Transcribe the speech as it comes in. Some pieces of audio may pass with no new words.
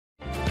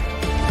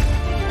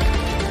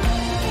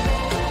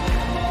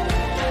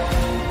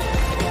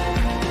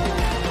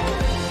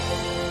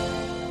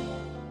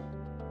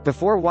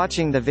Before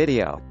watching the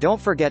video, don't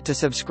forget to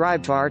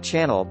subscribe to our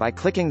channel by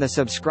clicking the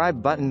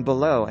subscribe button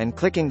below and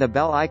clicking the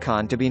bell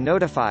icon to be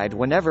notified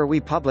whenever we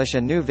publish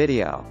a new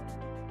video.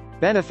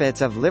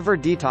 Benefits of liver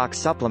detox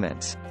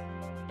supplements.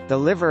 The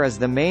liver is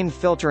the main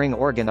filtering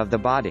organ of the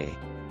body.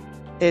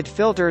 It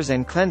filters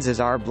and cleanses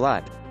our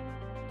blood.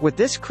 With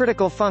this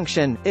critical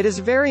function, it is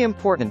very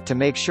important to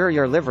make sure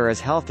your liver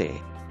is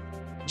healthy.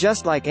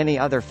 Just like any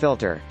other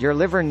filter, your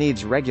liver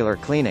needs regular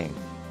cleaning.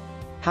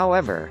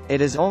 However,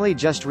 it is only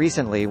just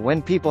recently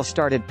when people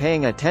started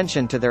paying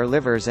attention to their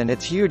livers and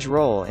its huge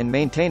role in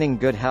maintaining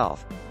good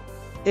health.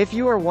 If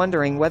you are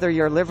wondering whether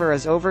your liver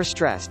is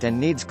overstressed and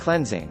needs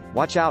cleansing,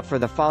 watch out for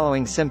the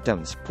following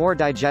symptoms: poor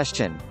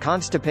digestion,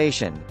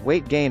 constipation,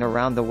 weight gain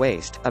around the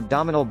waist,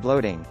 abdominal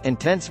bloating,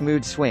 intense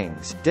mood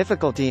swings,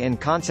 difficulty in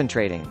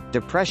concentrating,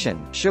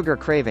 depression, sugar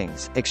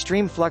cravings,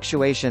 extreme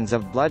fluctuations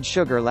of blood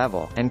sugar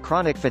level, and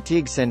chronic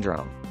fatigue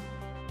syndrome.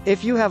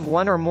 If you have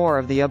one or more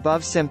of the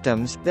above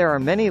symptoms, there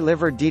are many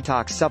liver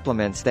detox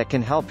supplements that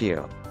can help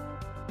you.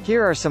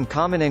 Here are some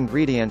common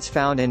ingredients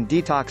found in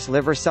detox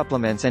liver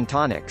supplements and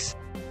tonics.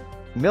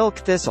 Milk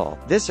thistle.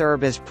 This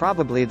herb is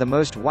probably the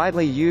most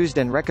widely used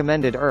and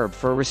recommended herb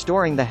for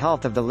restoring the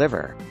health of the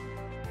liver.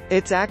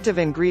 Its active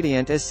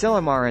ingredient is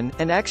silymarin,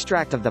 an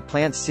extract of the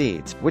plant's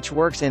seeds, which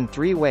works in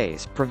 3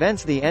 ways: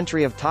 prevents the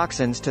entry of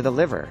toxins to the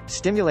liver,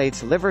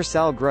 stimulates liver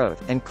cell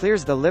growth, and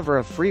clears the liver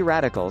of free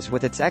radicals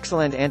with its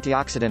excellent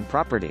antioxidant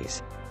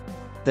properties.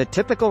 The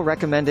typical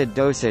recommended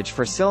dosage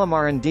for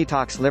silymarin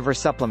detox liver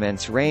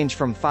supplements range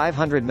from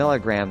 500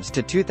 mg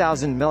to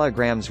 2000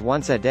 mg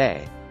once a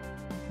day.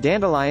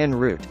 Dandelion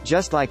root.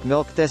 Just like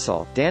milk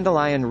thistle,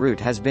 dandelion root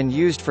has been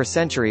used for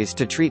centuries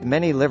to treat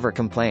many liver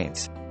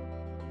complaints.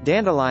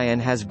 Dandelion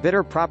has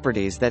bitter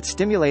properties that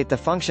stimulate the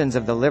functions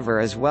of the liver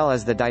as well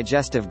as the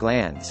digestive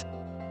glands.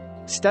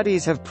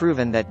 Studies have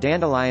proven that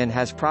dandelion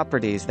has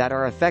properties that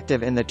are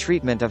effective in the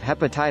treatment of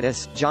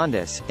hepatitis,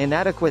 jaundice,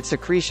 inadequate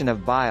secretion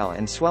of bile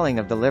and swelling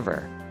of the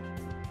liver.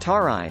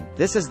 Taurine.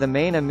 This is the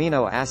main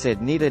amino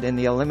acid needed in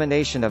the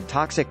elimination of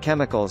toxic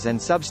chemicals and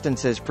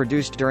substances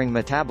produced during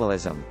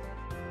metabolism.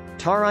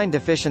 Taurine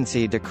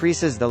deficiency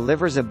decreases the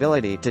liver's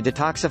ability to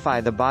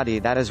detoxify the body.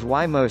 That is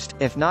why most,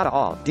 if not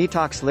all,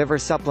 detox liver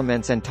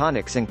supplements and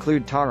tonics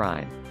include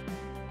taurine.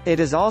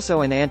 It is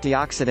also an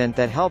antioxidant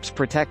that helps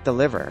protect the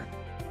liver.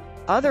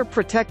 Other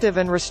protective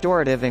and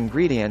restorative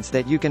ingredients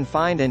that you can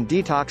find in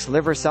detox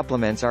liver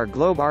supplements are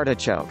globe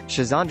artichoke,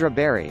 schizandra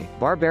berry,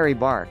 barberry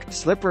bark,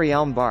 slippery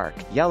elm bark,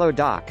 yellow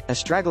dock,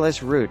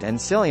 astragalus root and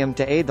psyllium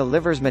to aid the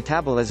liver's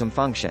metabolism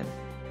function.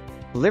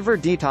 Liver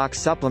detox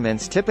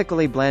supplements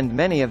typically blend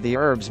many of the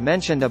herbs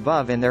mentioned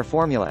above in their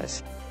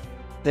formulas.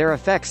 Their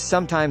effects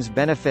sometimes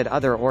benefit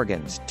other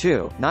organs,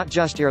 too, not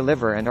just your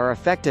liver, and are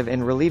effective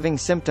in relieving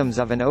symptoms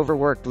of an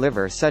overworked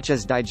liver such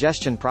as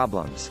digestion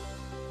problems.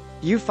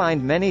 You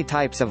find many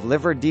types of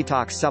liver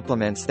detox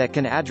supplements that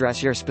can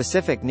address your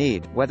specific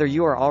need, whether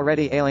you are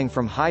already ailing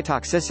from high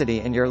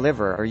toxicity in your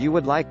liver or you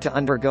would like to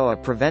undergo a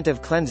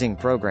preventive cleansing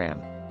program.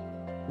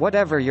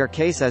 Whatever your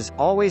case is,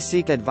 always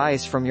seek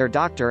advice from your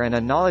doctor and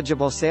a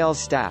knowledgeable sales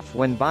staff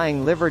when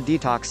buying liver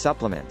detox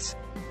supplements.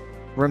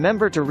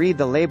 Remember to read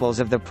the labels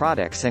of the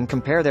products and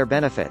compare their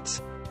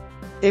benefits.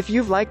 If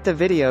you've liked the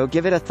video,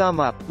 give it a thumb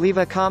up, leave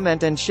a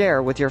comment and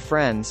share with your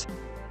friends.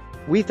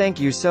 We thank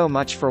you so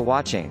much for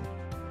watching.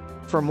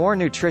 For more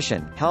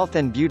nutrition, health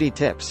and beauty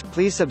tips,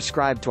 please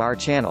subscribe to our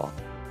channel.